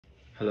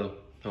Hello,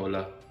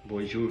 hola,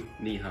 bonjour,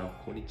 ni hao,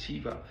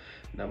 konnichiwa,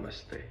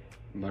 namaste,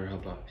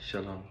 marhaba,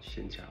 shalom,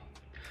 xin chao.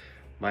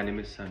 My name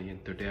is Sunny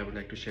and today I would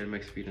like to share my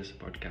experience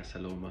about Casa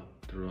Loma,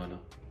 Toronto.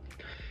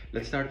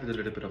 Let's start with a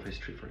little bit of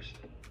history first.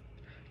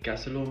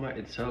 Casa Loma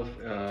itself,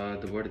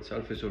 the word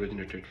itself is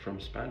originated from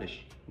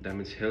Spanish. That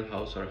means hill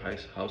house or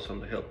house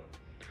on the hill.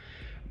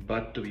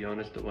 But to be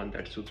honest, the one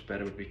that suits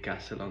better would be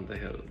castle on the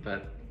hill.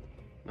 But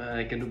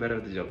I can do better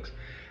with the jokes.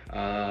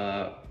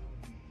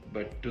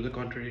 But to the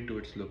contrary to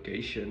its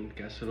location,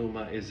 Casa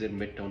Loma is in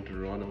Midtown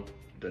Toronto.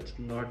 That's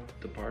not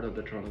the part of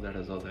the Toronto that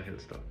has all the hill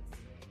stuff.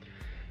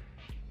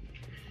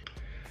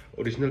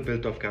 Original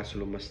build of Casa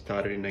Loma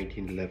started in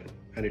 1911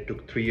 and it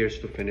took 3 years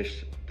to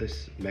finish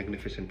this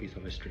magnificent piece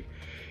of history.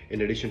 In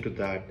addition to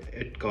that,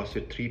 it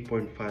costed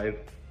 $3.5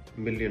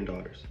 million,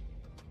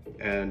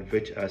 and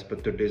which as per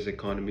today's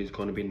economy is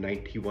going to be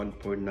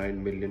 91.9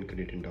 million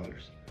Canadian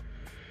dollars.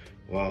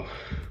 Wow.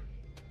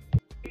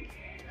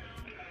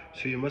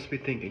 So you must be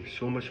thinking,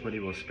 so much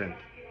money was spent,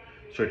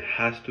 so it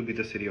has to be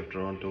the city of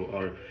Toronto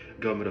or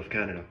government of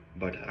Canada.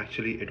 But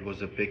actually it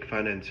was a big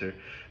financier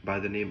by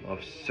the name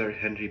of Sir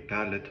Henry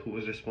Pallet who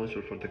was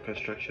responsible for the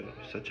construction of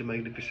such a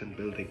magnificent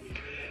building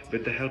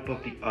with the help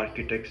of the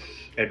architects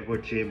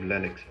Edward James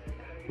Lennox,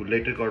 who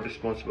later got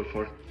responsible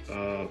for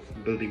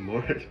building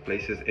more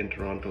places in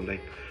Toronto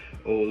like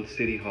Old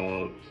City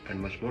Hall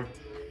and much more.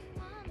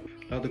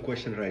 Now the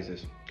question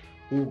arises,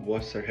 who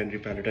was Sir Henry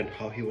Pallet and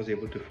how he was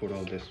able to afford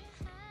all this?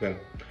 Well,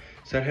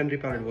 Sir Henry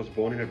Pallet was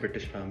born in a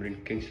British family in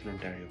Kingston,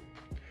 Ontario.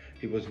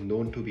 He was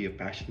known to be a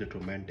passionate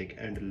romantic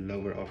and a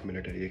lover of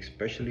military,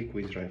 especially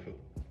Queen's Rifle.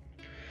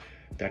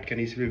 That can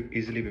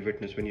easily be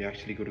witnessed when you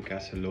actually go to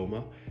Casa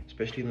Loma,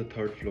 especially on the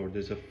third floor.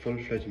 There's a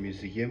full-fledged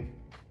museum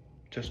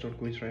just on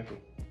Queen's Rifle.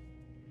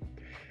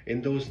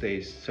 In those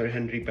days, Sir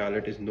Henry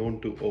Pallet is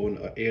known to own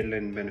an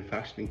airline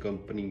manufacturing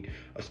company,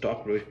 a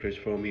stock brokerage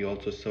firm. He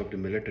also served the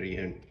military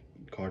and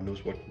God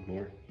knows what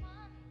more.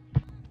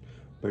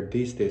 But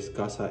these days,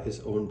 Casa is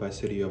owned by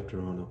City of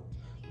Toronto,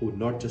 who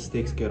not just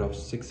takes care of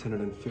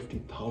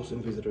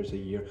 650,000 visitors a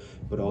year,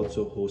 but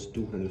also hosts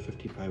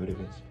 250 private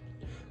events,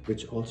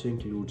 which also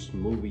includes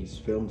movies,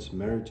 films,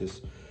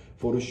 marriages,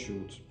 photo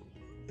shoots,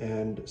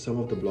 and some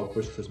of the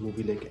blockbusters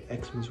movie like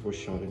X-Men were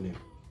shot in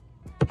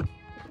it.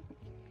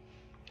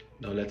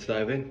 Now let's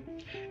dive in.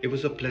 It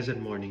was a pleasant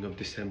morning of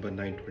December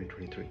 9,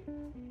 2023.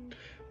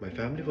 My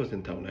family was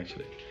in town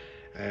actually.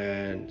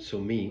 And so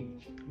me,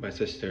 my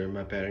sister,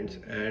 my parents,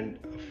 and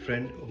a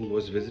friend who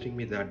was visiting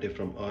me that day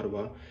from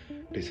Ottawa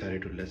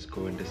decided to let's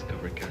go and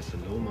discover Casa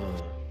Loma.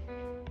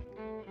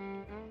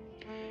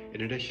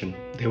 In addition,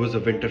 there was a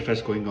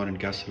Winterfest going on in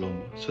Casa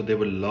Loma, so there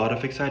were a lot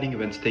of exciting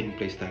events taking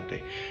place that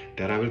day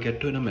that I will get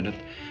to in a minute.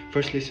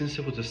 Firstly, since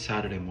it was a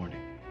Saturday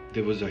morning,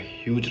 there was a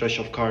huge rush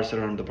of cars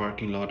around the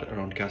parking lot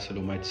around Casa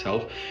Loma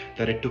itself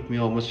that it took me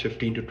almost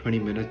 15 to 20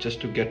 minutes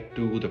just to get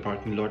to the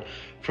parking lot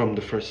from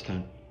the first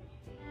turn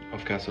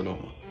of Casa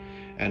Loma.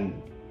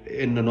 And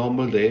in a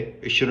normal day,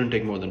 it shouldn't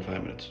take more than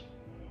 5 minutes.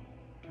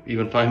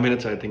 Even 5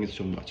 minutes, I think, is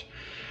too much.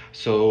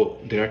 So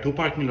there are two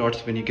parking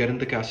lots when you get in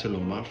the Casa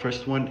Loma.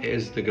 First one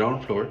is the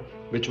ground floor,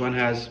 which one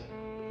is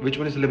a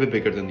little bit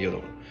bigger than the other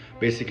one.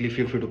 Basically,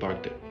 feel free to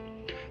park there.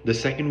 The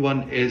second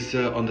one is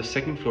on the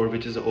second floor,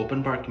 which is an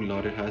open parking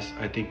lot. It has,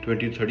 I think,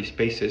 20 to 30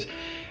 spaces,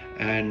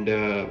 and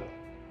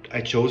I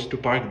chose to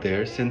park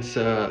there since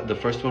the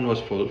first one was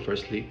full.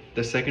 Firstly,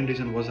 the second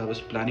reason was I was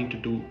planning to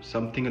do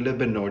something a little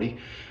bit naughty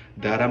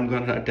that I'm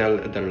gonna tell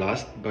at the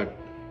last, but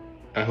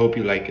I hope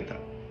you like it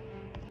though.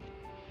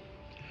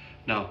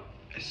 Now,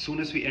 as soon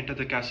as we entered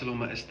the Casa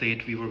Loma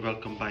estate, we were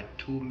welcomed by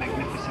two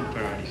magnificent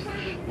Ferraris.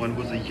 One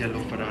was a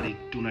yellow Ferrari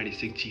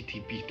 296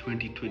 GTB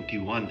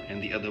 2021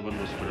 and the other one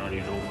was Ferrari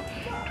Roma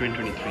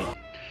 2023.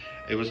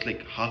 It was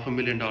like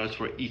 $500,000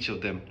 for each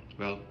of them.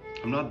 Well,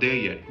 I'm not there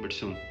yet, but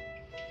soon.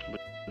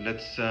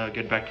 Let's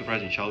get back to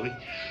pricing, shall we?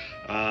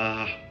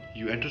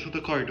 You enter through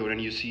the corridor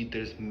and you see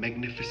there's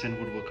magnificent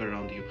woodwork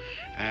around you,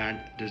 and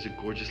there's a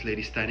gorgeous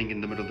lady standing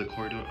in the middle of the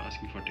corridor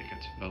asking for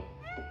tickets. Well,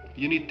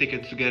 you need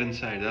tickets to get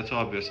inside, that's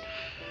obvious.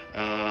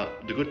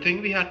 The good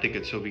thing we had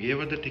tickets, so we gave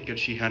her the ticket.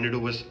 She handed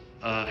over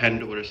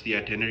us the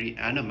itinerary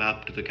and a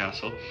map to the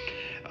castle.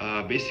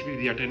 Basically,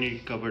 the itinerary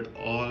covered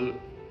all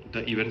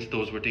the events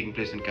those were taking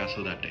place in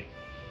castle that day.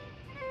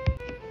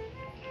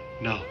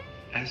 Now,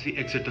 as we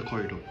exit the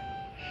corridor,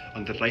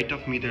 on the right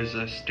of me, there's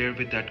a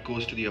stairway that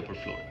goes to the upper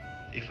floor.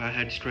 If I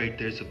head straight,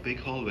 there's a big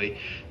hallway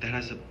that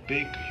has a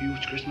big,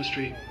 huge Christmas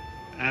tree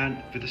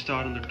and with a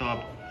star on the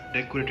top,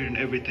 decorated and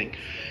everything.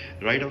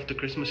 Right off the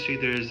Christmas tree,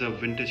 there is a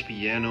vintage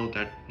piano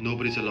that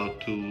nobody's allowed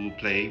to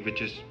play,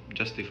 which is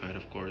justified,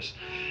 of course.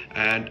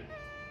 And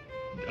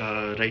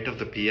right off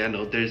the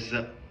piano, there's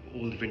an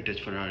old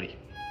vintage Ferrari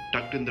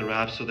tucked in the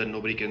wrap so that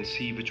nobody can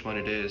see which one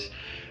it is.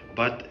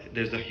 But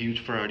there's a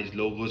huge Ferrari's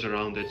logos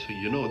around it, so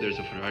you know there's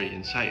a Ferrari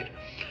inside.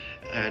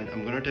 And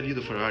I'm gonna tell you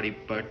the Ferrari,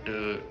 but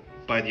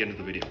by the end of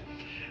the video.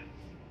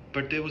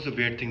 But there was a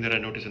weird thing that I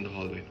noticed in the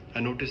hallway. I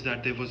noticed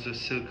that there was a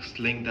silk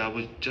sling that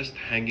was just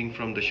hanging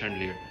from the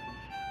chandelier.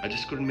 I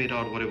just couldn't make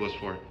out what it was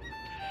for.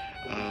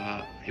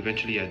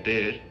 Eventually I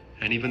did,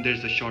 and even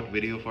there's a short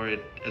video for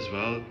it as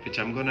well, which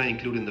I'm gonna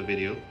include in the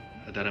video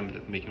that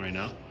I'm making right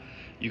now.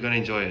 You're gonna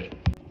enjoy it.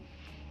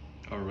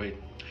 Alright,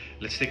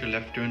 let's take a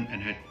left turn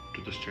and head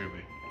to the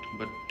stairway.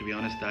 But to be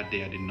honest, that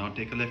day I did not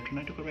take a left turn,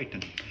 I took a right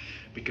turn,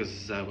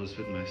 because I was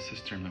with my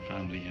sister and my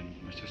family, and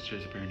my sister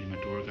is apparently my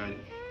tour guide,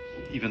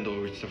 even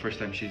though it's the first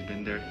time she's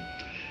been there.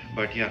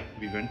 But yeah,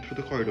 we went through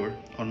the corridor.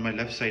 On my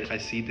left side, I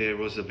see there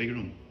was a big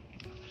room.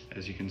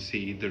 As you can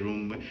see, the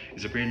room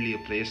is apparently a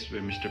place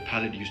where Mr.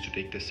 Pallet used to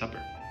take their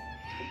supper.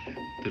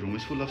 The room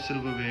is full of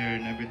silverware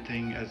and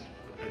everything. As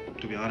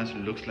to be honest,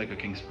 it looks like a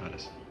king's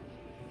palace.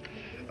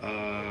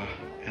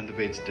 And the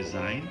way it's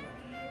designed,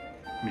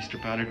 Mr.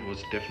 Pallet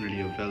was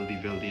definitely a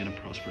wealthy and a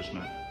prosperous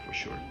man, for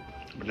sure.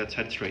 But let's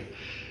head straight.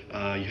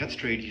 You head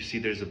straight, you see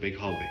there's a big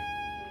hallway.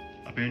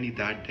 Apparently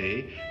that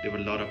day, there were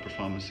a lot of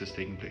performances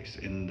taking place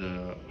in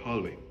the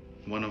hallway,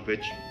 one of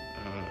which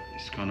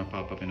is gonna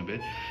pop up in a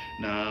bit.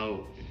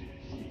 Now,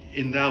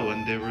 in that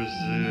one, there was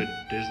a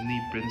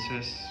Disney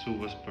princess who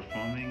was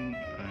performing,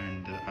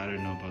 and I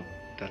don't know about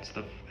that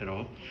stuff at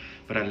all,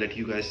 but I'll let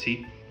you guys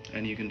see,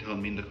 and you can tell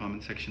me in the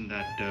comment section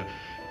that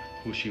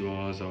who she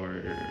was,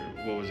 or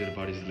what was it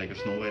about. Is it like a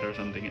Snow White or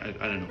something? I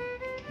don't know,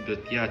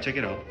 but yeah, check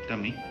it out. Tell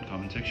me in the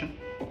comment section.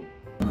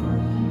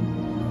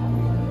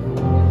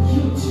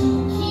 You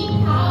two keep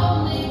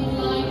howling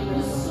like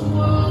the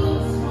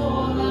swirls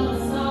fall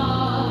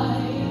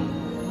outside.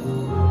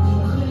 You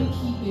couldn't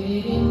keep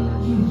it in,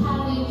 you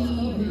haven't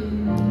even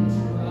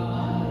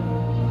tried.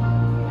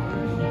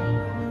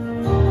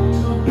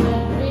 Don't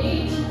let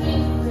rage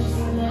win, just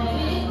let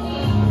it be.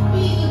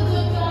 Be the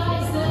good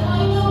guys that I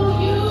know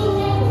you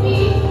can be.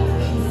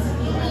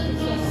 Conceal the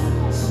gifts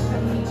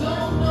we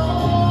don't know.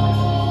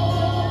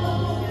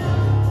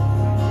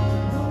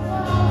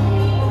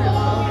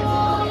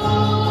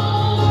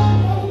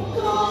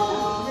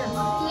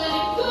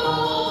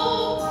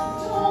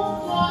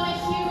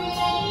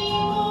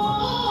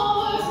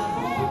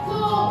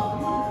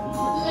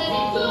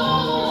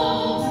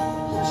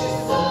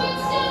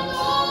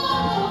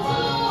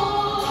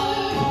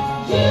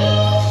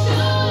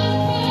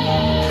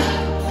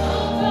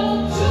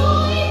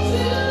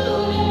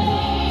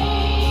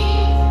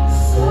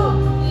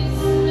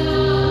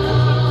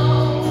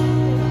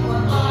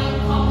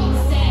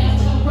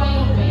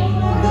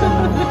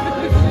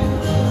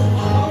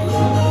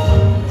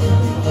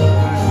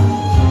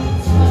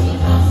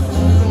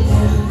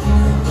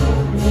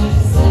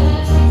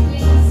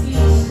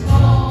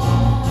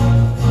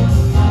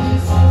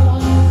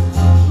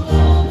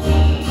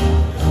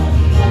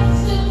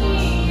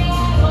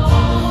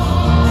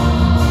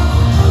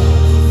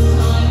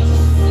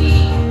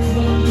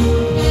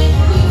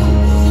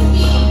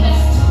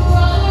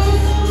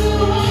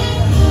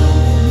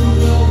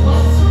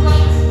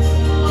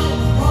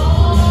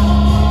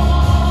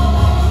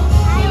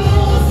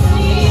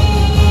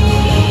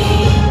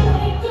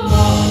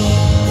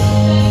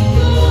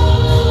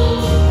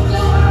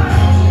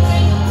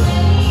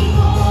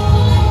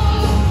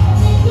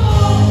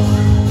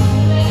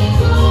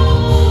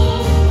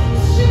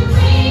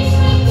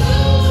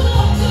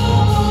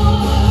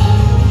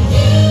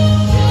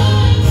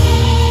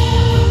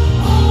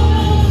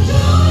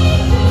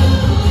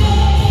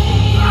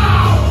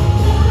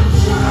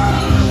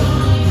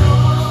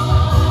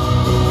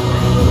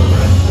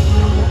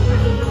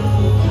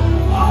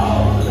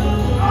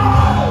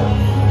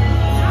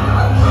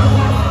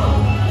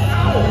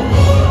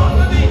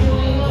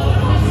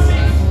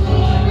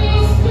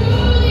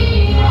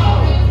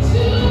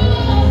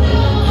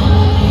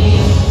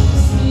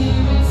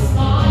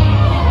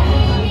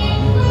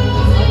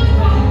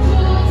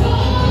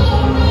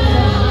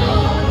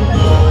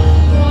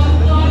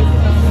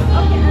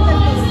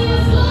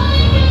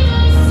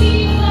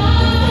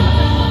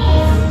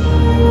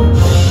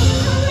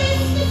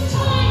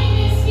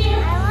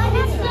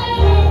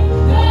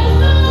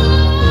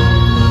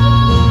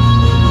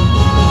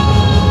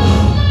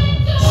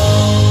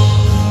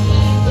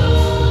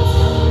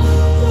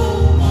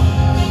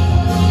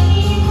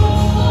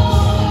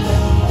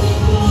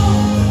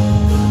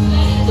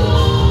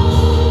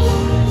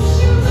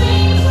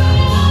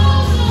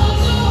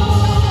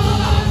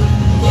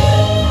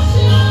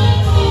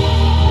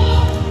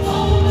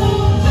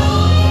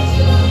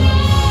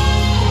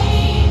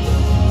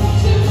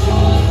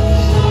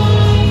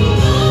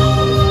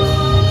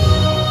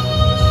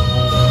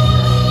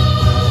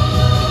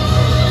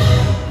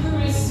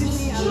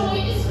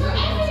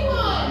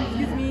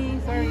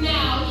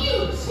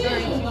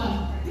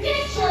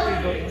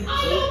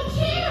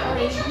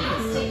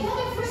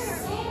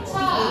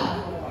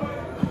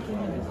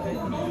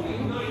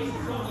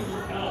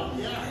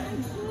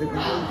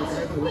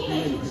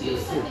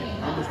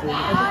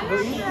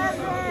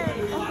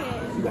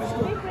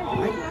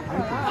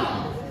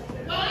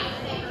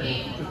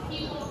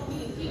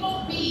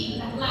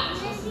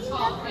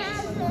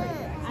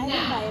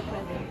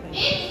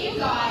 If you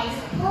guys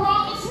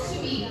promise to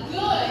be good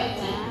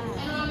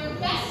and on your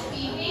best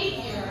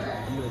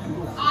behavior,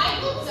 I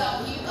will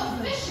dub you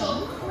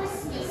official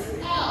Christmas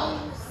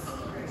elves.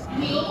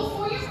 Kneel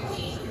before your queen.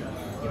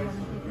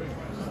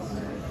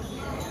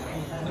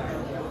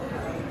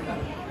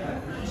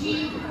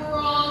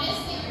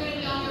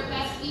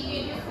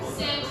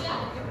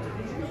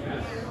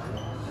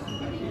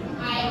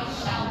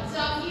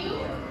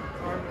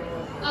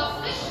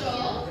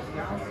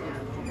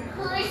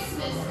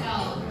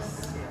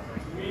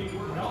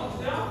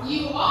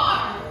 You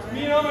are.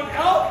 Me, I'm an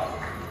elf?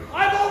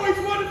 I've always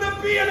wanted to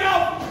be an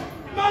elf!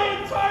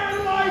 My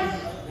entire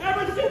life!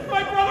 Ever since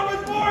my brother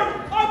was born,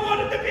 I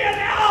wanted to be an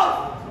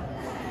elf!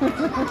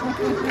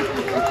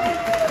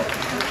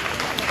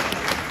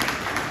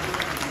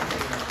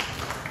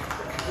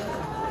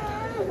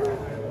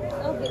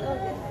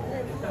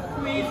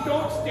 Please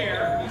don't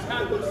stare. He's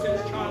had this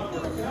since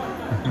childbirth.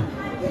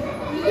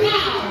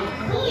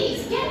 Now,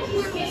 please get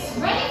these gifts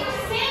ready for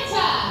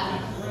Santa.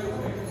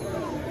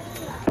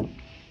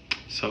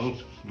 So,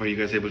 were you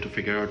guys able to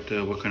figure out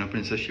what kind of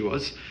princess she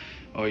was?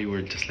 Or you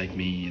were just like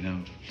me, you know,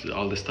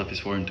 all this stuff is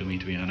foreign to me,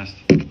 to be honest.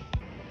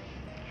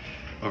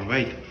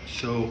 Alright,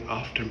 so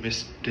after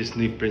Miss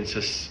Disney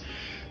Princess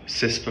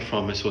Sis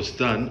performance was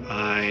done,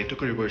 I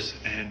took a reverse,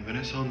 and when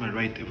I saw on my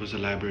right, it was a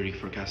library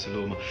for Casa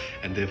Loma,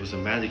 and there was a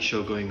magic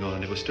show going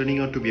on. It was turning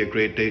out to be a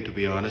great day, to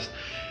be honest.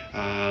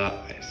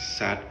 I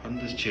sat on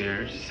this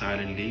chair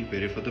silently,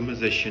 waited for the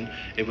musician.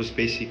 It was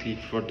basically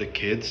for the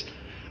kids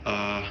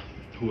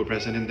who were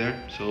present in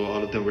there. So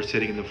all of them were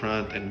sitting in the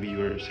front, and we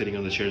were sitting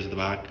on the chairs at the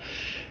back.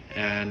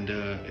 And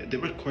there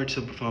were quite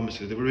some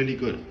performances. They were really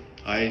good.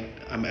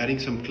 I'm adding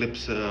some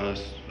clips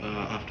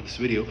after this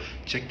video.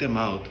 Check them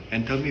out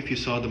and tell me if you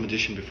saw the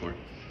magician before,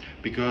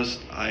 because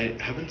I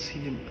haven't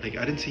seen him. Like,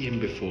 I didn't see him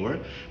before,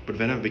 but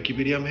when I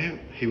Wikipedia him,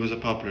 he was a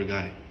popular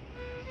guy.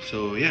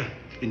 So yeah,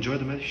 enjoy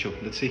the magic show.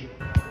 Let's see.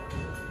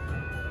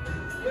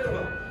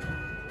 Beautiful.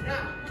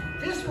 Now,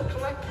 this will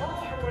collect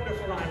all her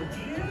wonderful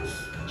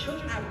ideas.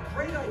 Children have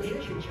great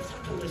ideas, you just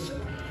have to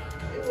listen.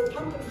 It will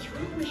pump them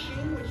through the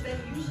machine, which then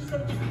uses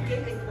them to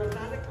create a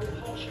chromatic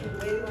repulsion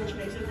wave, which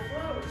makes it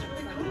flow. It's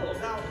really cool.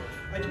 Now,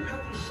 I do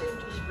have these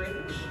safety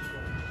springs,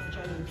 which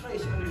I can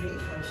place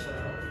underneath, like so.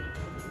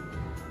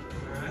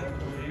 All right,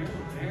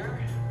 there,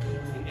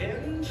 the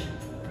end,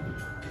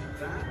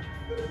 that.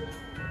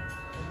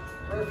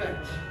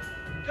 Perfect.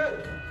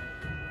 Good.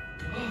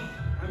 Oh,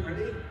 I'm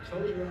ready.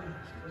 Close your eyes.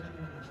 Close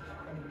your eyes.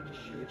 I'm going to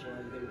just shoot you on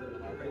the little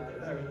right there.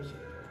 There it is.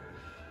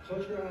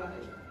 Close your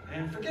eyes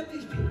and forget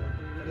these people.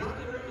 They're not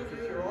here with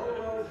you. You're all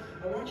alone.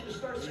 I want you to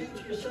start saying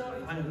to yourself,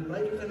 I am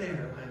lighter than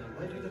air. I am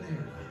lighter than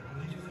air. I am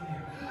lighter than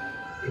air.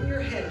 In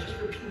your head, just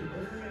repeat it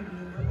over and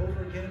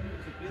over again.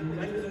 I am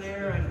lighter than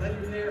air. I am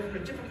lighter than air. From the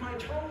tip of my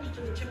toes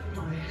to the tip of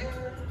my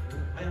hair.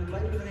 I am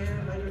lighter than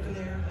air. Lighter than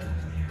air. Lighter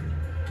than air.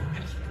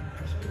 Excellent.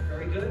 Excellent.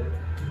 Very good.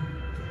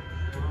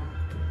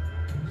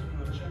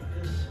 Check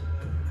this.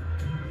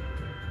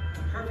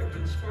 Perfect.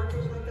 When it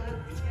sparkles like that,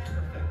 it's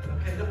perfect.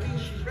 Okay, that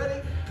means she's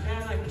ready,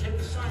 and I can take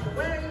the sign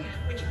away,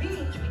 which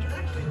means we can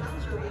actually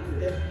bounce her around a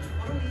bit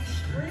on these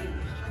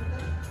springs. Check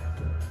that.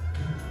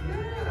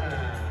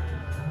 Yeah.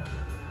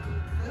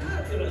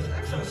 Fabulous.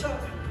 Excellent. So,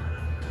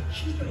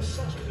 she's doing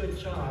such a good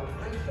job.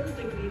 I don't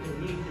think we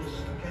even need this.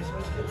 Okay, so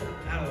let's get that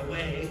out of the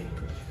way.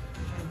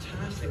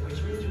 Fantastic.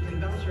 Which means we can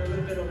bounce her a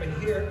little bit over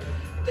here.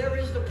 There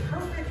is the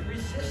perfect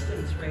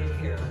resistance right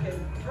here. Okay,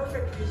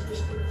 perfect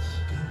resistance.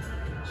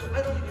 So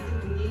I don't even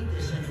think we need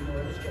this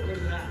anymore. Let's get rid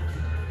of that.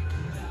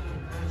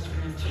 That's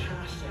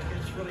fantastic.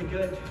 That's really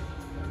good.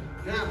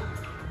 Now,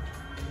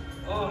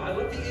 oh, I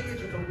love the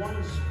image of the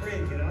one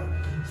spring, you know?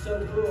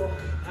 So cool.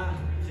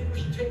 You think we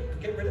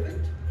should get rid of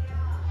it?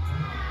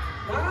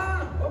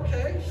 Ah,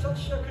 okay.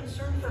 Such a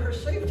concern for her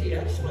safety.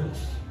 Excellent.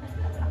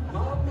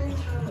 Mob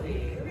mentality.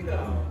 Here we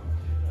go.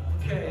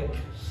 Okay,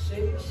 say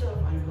to yourself,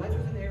 I'm lighter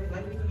than air,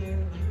 lighter than air,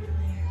 lighter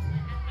than air,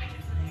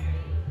 lighter than air.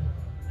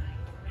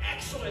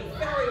 Excellent,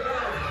 very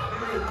good,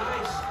 very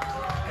nice.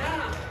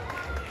 Now,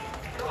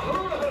 the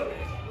hula hoop.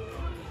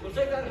 We'll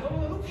take that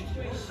hula hoop. She's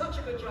doing such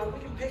a good job. We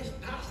can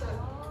pass that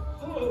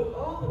hula hoop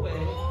all the way.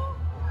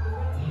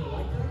 You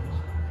like that?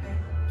 Okay.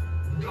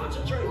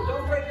 Concentrate.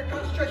 Don't break your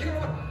concentration.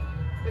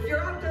 If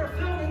you're out there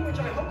filming, which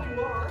I hope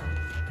you are,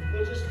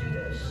 we'll just do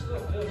this.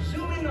 Look, we'll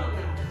zoom in on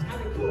that. It's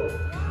kind of cool.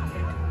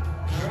 Okay.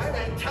 All right,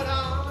 and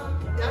ta-da!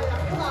 Yeah,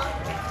 come on.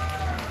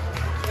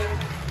 Yeah.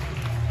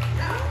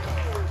 Now,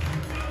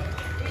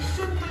 we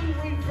simply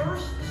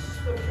reverse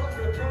the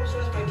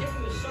process by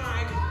taking the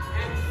sign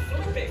and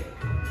flipping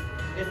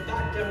it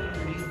back down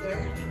underneath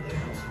there.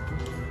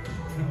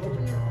 And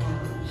open your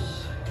arms.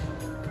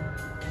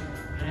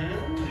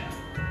 And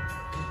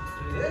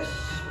do this.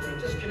 We're going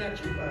to disconnect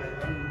you by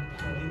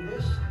unplugging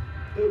this.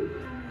 Boom.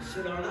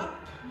 Sit on up.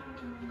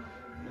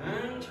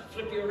 And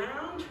flip you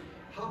around.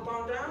 Hop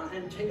on down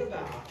and take a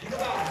bow. Take a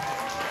bow.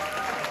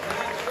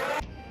 That's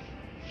right.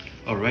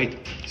 Alright,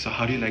 so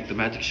how do you like the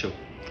magic show?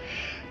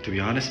 To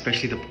be honest,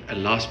 especially the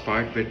last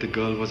part where the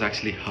girl was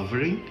actually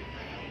hovering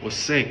was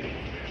sick,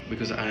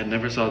 because I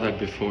never saw that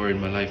before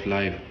in my life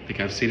live. Like,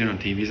 I've seen it on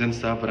TVs and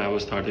stuff, but I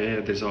always thought, yeah,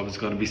 there's always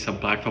going to be some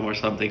platform or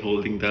something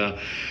holding the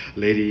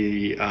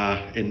lady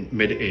in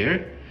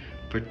mid-air.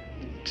 But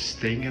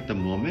staying at the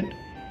moment,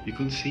 you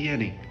couldn't see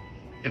any.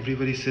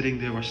 Everybody sitting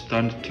there was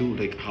stunned too,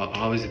 like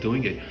how is he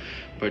doing it?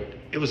 But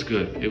it was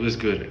good, it was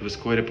good. It was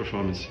quite a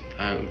performance.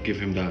 I will give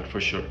him that for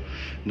sure.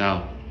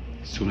 Now,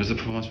 As soon as the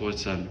performance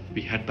was done,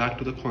 we head back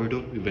to the corridor.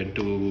 We went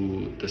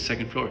to the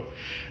second floor.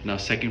 Now,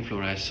 second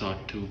floor, I saw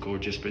two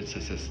gorgeous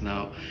princesses.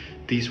 Now,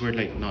 these were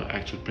like not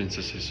actual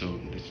princesses, so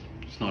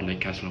it's not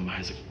like Casa Loma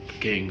has a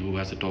king who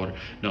has a daughter.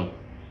 No,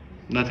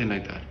 nothing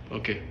like that.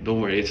 Okay,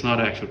 don't worry, it's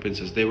not actual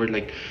princess. They were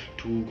like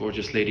two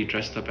gorgeous lady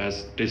dressed up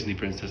as Disney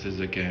princesses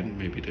again.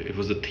 Maybe it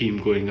was a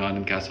theme going on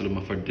in Casa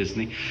Loma for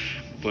Disney,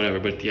 whatever.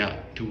 But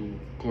yeah, two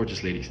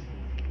gorgeous ladies.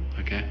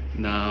 Okay,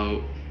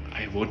 now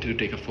I wanted to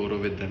take a photo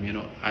with them. You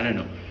know, I don't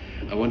know,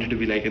 I wanted to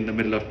be like in the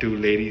middle of two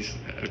ladies,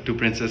 two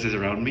princesses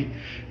around me,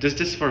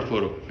 just for a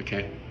photo.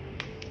 Okay,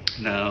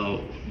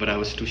 now, but I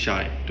was too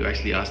shy to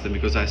actually ask them,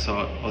 because I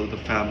saw all the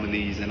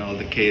families and all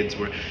the kids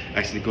were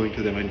actually going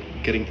to them and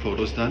getting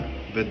photos done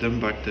with them.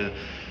 But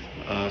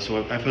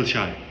so I felt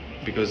shy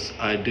because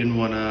I didn't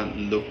want to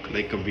look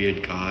like a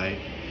weird guy,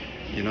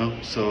 you know.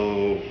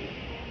 So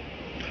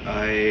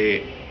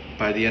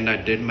by the end, I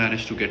did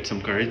manage to get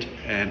some courage,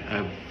 and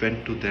I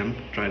went to them,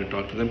 trying to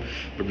talk to them.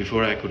 But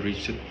before I could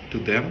reach to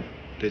them,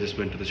 they just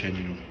went to the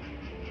changing room.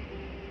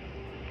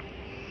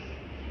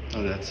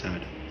 Oh, that's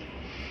sad.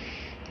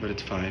 But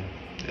it's fine.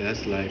 Yeah,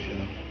 that's life, you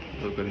know.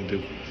 What we're gonna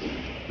do?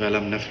 Well,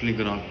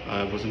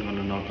 I wasn't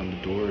gonna knock on the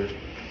door.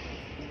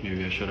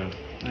 Maybe I should have.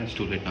 It's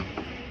too late now.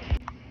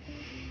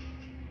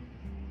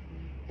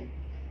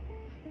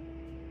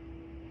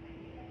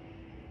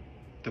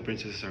 The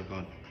princesses are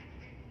gone.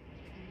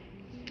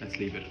 Let's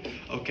leave it.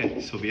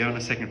 Okay, so we are on the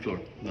second floor.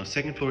 Now,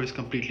 second floor is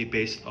completely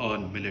based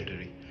on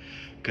military,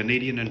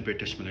 Canadian and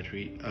British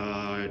military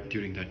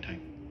during that time.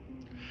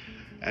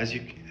 As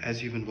you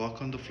even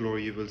walk on the floor,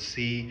 you will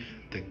see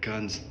the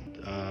guns,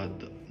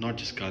 not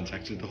just guns,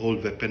 actually the whole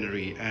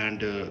weaponry and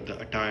the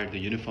attire, the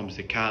uniforms,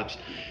 the caps,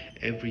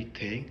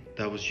 everything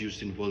that was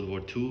used in World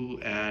War II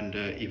and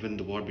even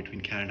the war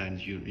between Canada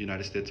and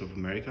United States of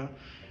America.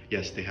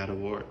 Yes, they had a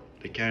war.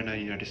 The Canada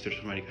and United States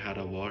of America had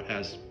a war,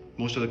 as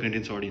most of the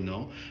Canadians already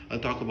know. I'll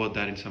talk about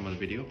that in some other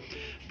video.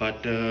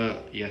 But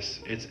yes,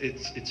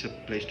 it's a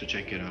place to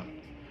check it out.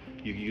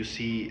 You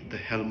see the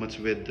helmets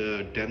with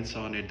the dents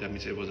on it. That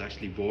means it was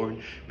actually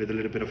worn, with a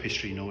little bit of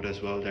history note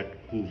as well, that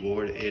who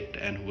wore it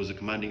and who was the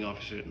commanding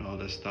officer and all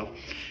that stuff.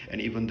 And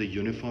even the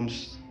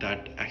uniforms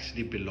that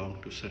actually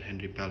belonged to Sir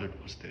Henry Ballard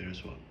was there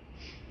as well.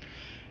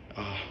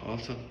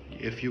 Also,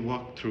 if you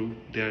walk through,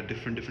 there are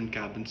different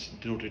cabins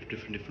denoted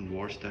different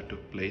wars that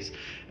took place,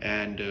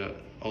 and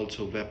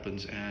also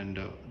weapons and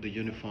the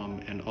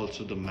uniform and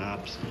also the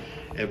maps.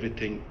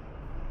 Everything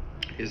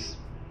is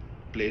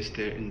placed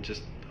there in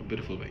just a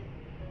beautiful way.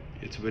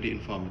 It's very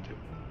informative.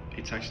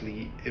 It's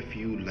actually, if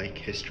you like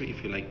history,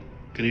 if you like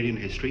Canadian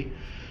history,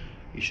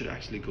 you should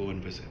actually go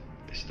and visit.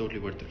 It's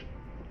totally worth it.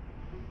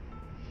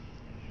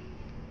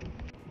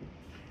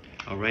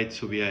 Alright,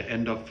 so we are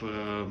end of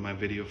my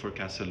video for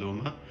Casa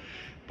Loma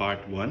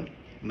part 1.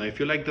 Now if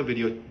you like the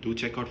video, do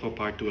check out for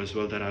part 2 as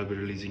well, that I'll be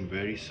releasing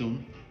very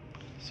soon.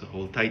 So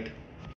hold tight.